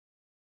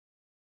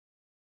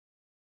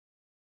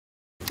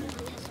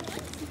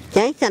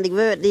Thanks, Sandy.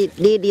 We're at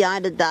near the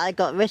island that I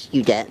got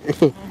rescued at.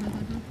 Well,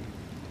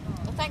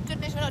 thank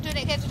goodness we're not doing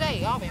it here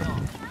today, are we,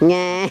 Mark?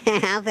 Yeah,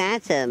 how's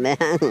that, man?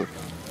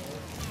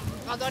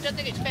 Although I don't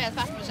think it's fair, the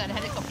passenger said a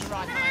helicopter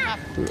ride coming up.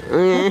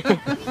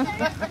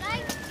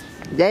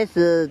 That's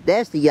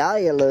the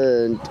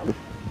island.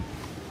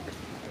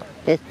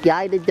 That's the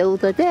island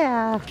over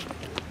there.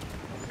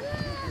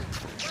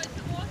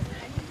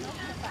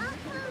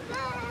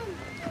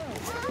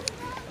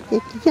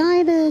 It's the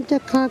island. I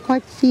can't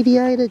quite see the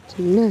island.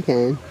 No, I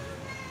can.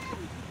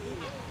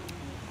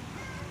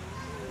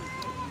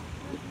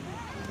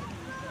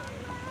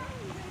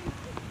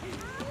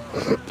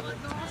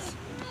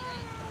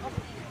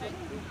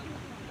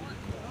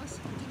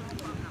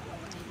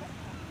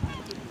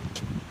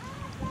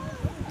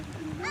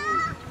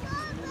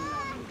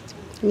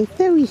 The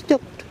ferry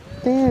stopped.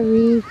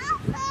 Ferry.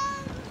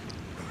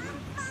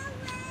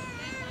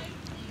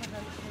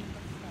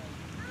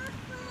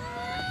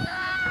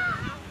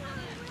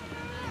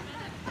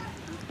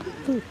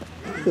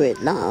 Where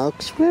it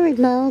logs, where it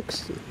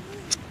logs.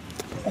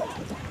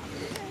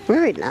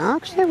 Where it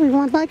logs,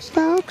 everyone likes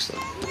logs.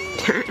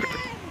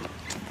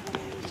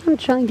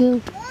 Sunshine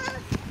girl.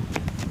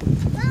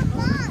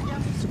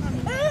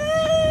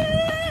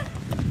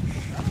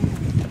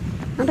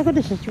 Oh, look at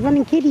this, it's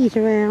running kitties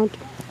around.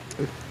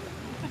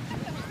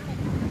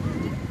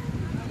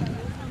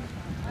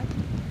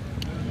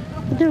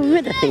 The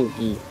river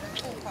thingy.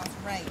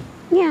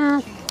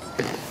 Yeah.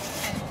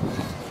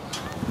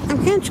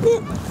 I can't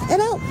skip.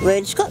 Hello, we're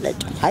in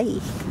Scotland. Hi.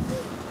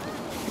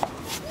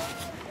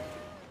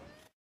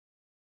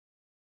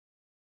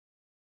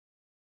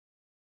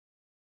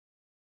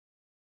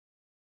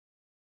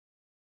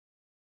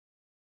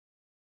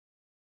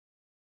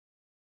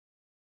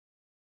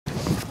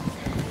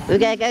 We're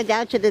going to go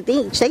down to the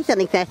beach. Say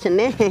something fashion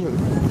there.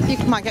 You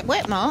might get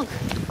wet, Mark.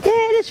 Yeah,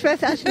 let's throw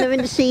fashion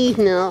in the sea.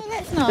 No,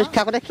 let's not. There's a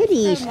couple of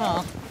kitties.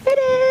 No,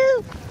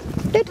 Hello.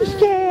 Don't be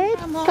scared.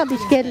 Can't be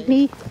scared of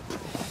me.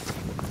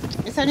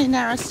 it's only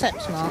narrow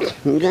steps,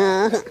 Mark.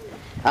 No.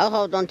 I'll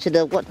hold on to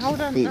the what?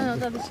 Hold on, no,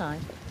 the other side.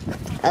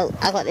 Oh,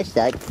 I got this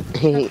side.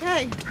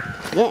 Okay.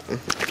 Yeah.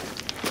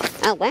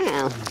 Oh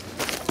wow.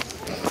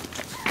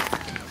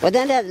 Well,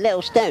 then there's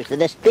little stones, so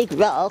there's big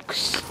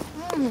rocks.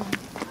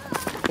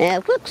 Yeah,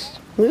 whoops.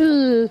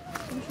 Ooh. You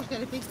should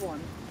get a big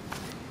one.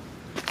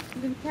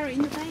 You're going to carry it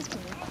in your bag,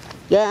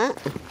 Yeah.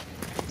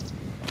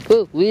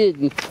 Oh, weird.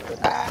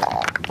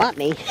 Not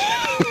me.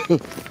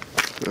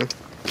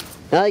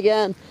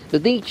 Again, the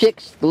Beach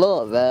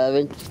Explorer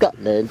in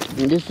Scotland.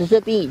 And this is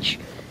a beach.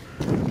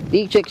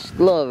 Beach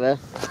Explorer.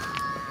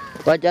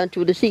 Right down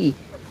to the sea.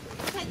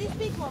 Take this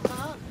big one,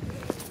 Mark.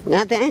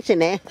 Not fancy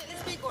there. Take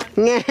this big one.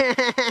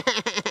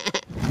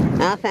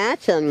 Not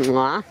fancy.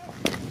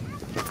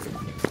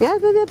 Yeah, to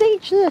the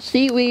beach there.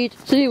 Seaweed,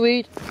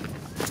 seaweed.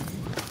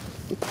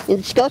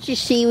 And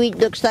Scottish seaweed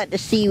looks like the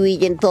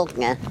seaweed in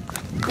Faulkner.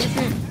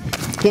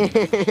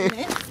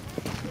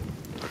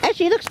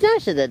 Actually, it looks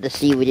nicer than the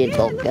seaweed in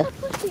Faulkner. Look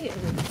how pretty it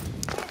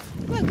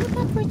is. Look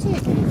how pretty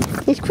it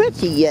is. It's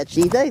pretty,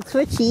 actually. Very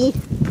pretty.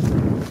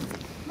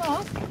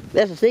 Mark,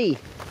 Let's see.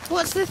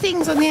 what's the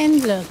things on the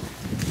end, look?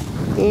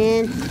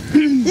 And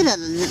they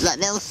look like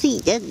little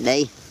feet, don't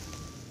they?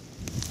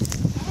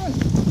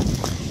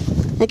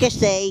 I guess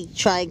they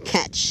try and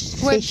catch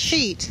Web fish.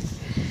 feet.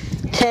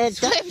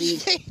 Duck Web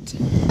feet. feet.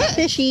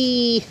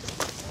 Fishy.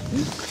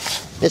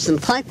 There's some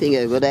piping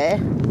over there.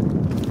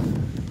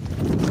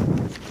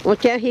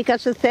 Watch out, here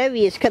comes the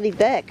ferry. It's coming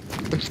back.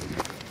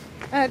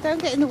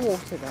 Don't get in the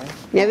water, though.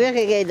 Now we're going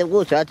to get in the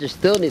water. I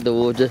just don't need the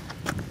water.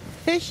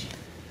 Fish?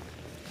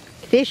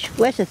 Fish?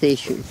 Where's the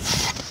fish? Where's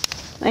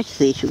the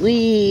fish?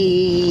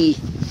 Whee!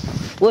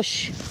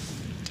 Whoosh!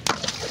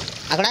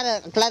 I'm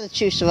glad I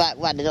choose the right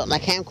one and not my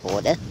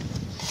camcorder.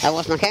 If I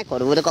wasn't my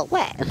camcorder, would have got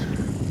wet. I'm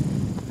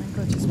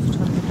going to just put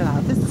on the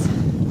gloves.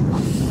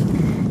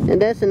 And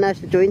there's a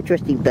nice little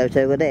interesting boat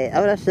over there.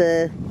 Oh, that's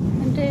a...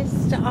 And there's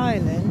the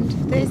island.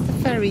 There's the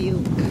ferry you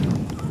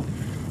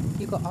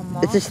got on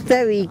Mark. This is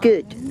very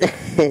good.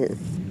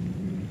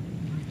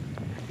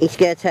 He's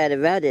going to turn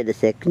around in a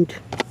second.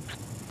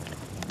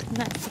 And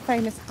that's the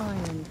famous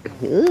island.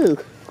 Ooh.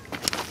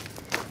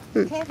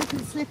 Careful,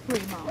 because it's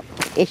slippery, Mark.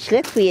 It's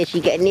slippery as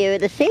you get nearer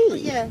the sea.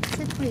 Yeah, it's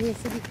slippery here,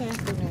 so be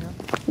careful now.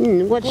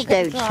 What We'll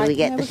stones shall we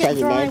get no, the we'll get a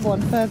sailing dry there?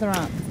 one further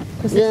up.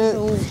 Because Yeah. this is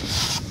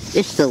all...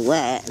 It's still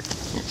wet.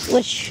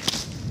 Whoosh.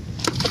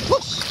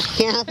 Whoosh.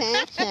 Can't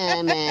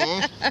answer,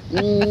 man.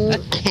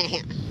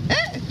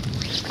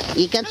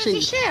 You got There's some...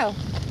 a shell.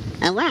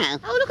 Oh, wow.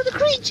 Oh, look at the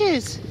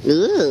creatures.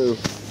 Ooh.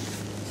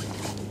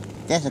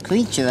 There's a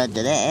creature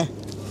under there.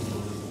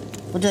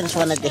 We'll do this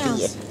one under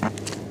here.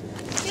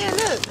 Yeah,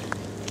 look.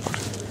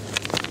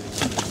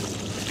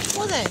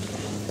 What are they?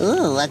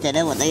 Ooh, I don't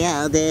know what they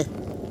are. They're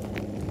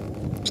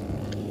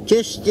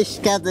just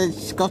discovered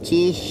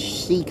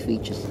Scottish sea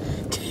creatures.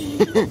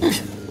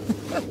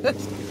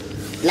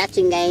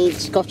 Latin name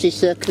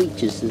Scottish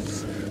creatures.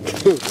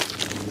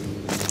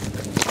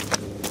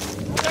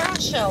 There are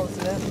shells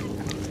there.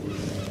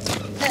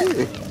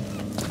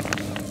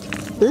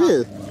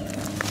 Ooh.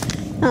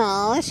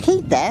 Oh, let's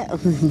keep that.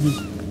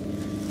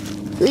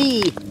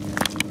 Whee!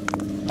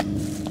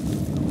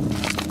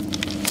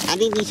 I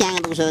think these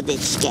animals are a bit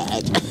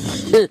scared.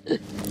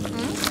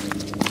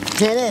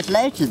 Yeah, there's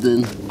loads of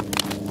them.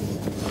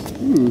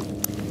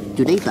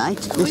 Do they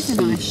bite? Oh, it's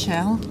a nice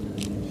shell.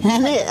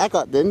 I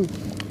got them.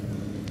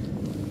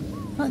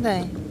 What are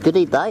they? Do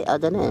they bite? I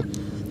don't know.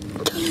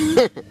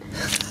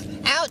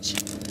 Ouch!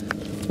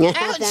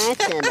 Ouch!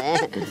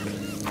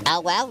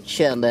 Oh, ouch,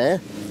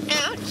 Summer.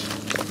 Ouch!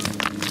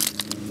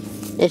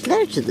 There's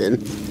loads of them.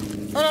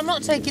 Well, I'm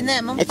not taking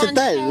them. I'm It's a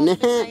bone.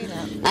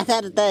 I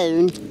thought a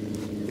bone.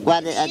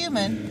 What?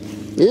 Human.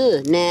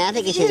 Ugh, no, I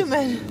think it's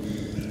Human.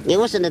 It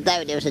wasn't a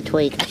bone, it was a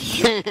twig.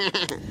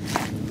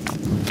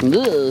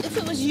 If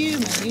it was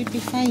human, you'd be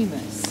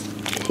famous.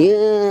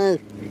 Yeah.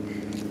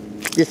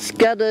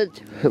 Discovered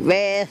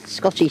rare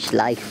Scottish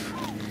life.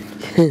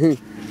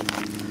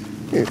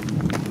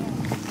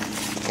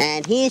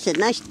 And here's a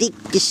nice deep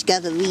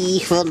discovery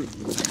from...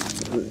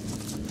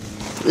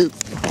 Ooh,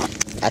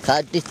 I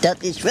can't lift up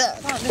this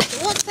rock.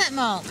 What's that,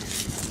 Mark?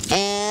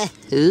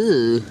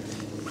 Ooh.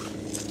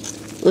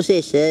 What's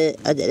this?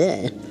 I don't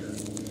know.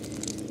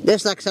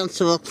 Looks like some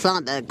sort of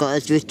plant that got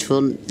adrift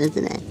from,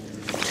 isn't it?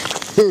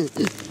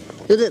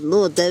 Look at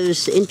more of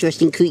those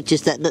interesting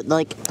creatures that look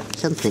like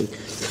something.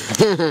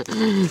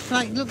 Looks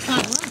like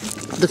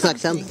what? Looks like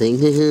something.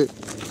 Ooh,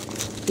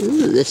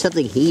 there's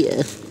something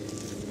here.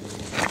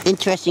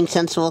 Interesting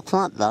sensual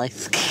plant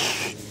life.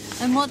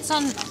 And what's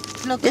on...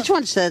 Look, This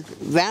one's a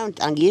round,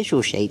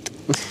 unusual shape.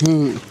 It's a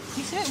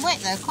bit wet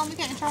though, can't we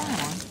get a dry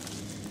one?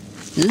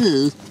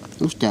 Ooh,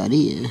 what's down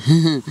here?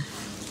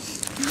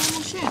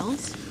 Normal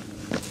shells?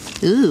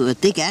 Ooh, a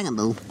big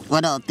animal.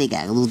 Well, not a big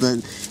animal,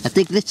 but a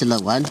big littler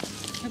one.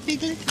 A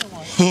big little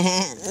one?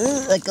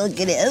 Ooh, I can't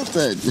get it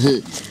open.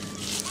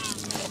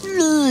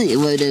 Ooh, it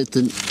won't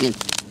open.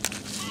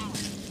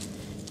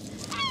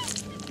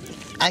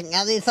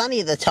 Now, it's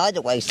only the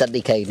tidal wave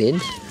suddenly came in.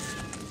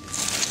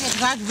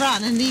 Yeah, I'd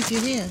run and leave you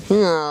here.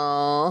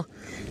 Aww.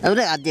 Oh, look,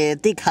 I did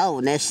a big hole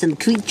and there's some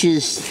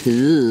creatures.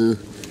 Ooh.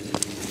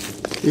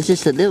 There's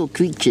just the little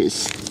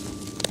creatures.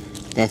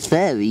 They're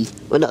furry.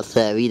 Well, not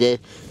furry, they're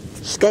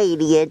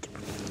scaly and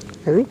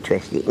they're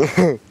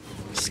interesting.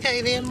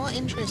 Scaly and what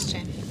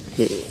interesting.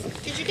 Did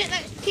you get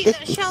that? Keep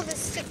that shell that's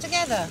stick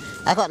together?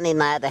 I got it in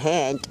my other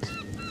hand.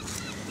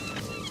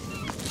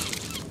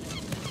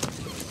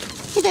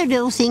 Hello,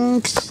 little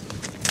things.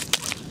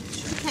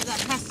 Should have kept that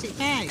plastic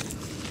bag.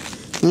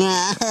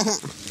 Yeah.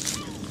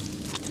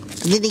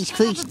 Then these I have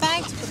creatures. a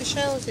bag to put the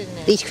shells in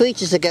there. These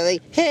creatures are going,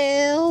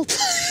 help!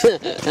 I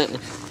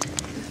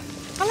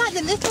like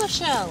the little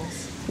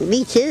shells.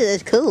 Me too,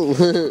 that's cool.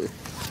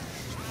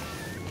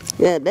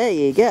 Yeah, there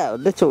you go,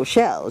 little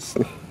shells.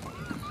 You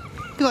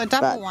got a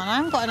double one. I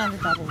haven't got another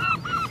double one.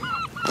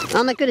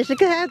 Oh my goodness,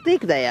 look at how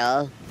big they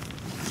are.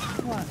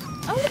 What?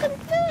 Oh, look at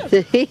them.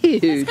 They're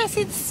huge. Let's go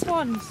see the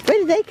swans. Where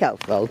did they come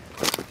from?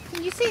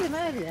 Did you see them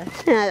earlier?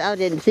 I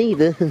didn't see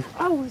them.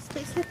 Oh, it's a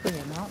bit slippery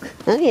here, Mark.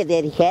 Oh yeah,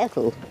 Daddy,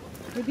 careful.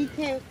 You be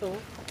careful.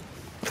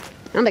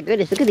 Oh my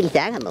goodness, look at these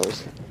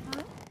animals.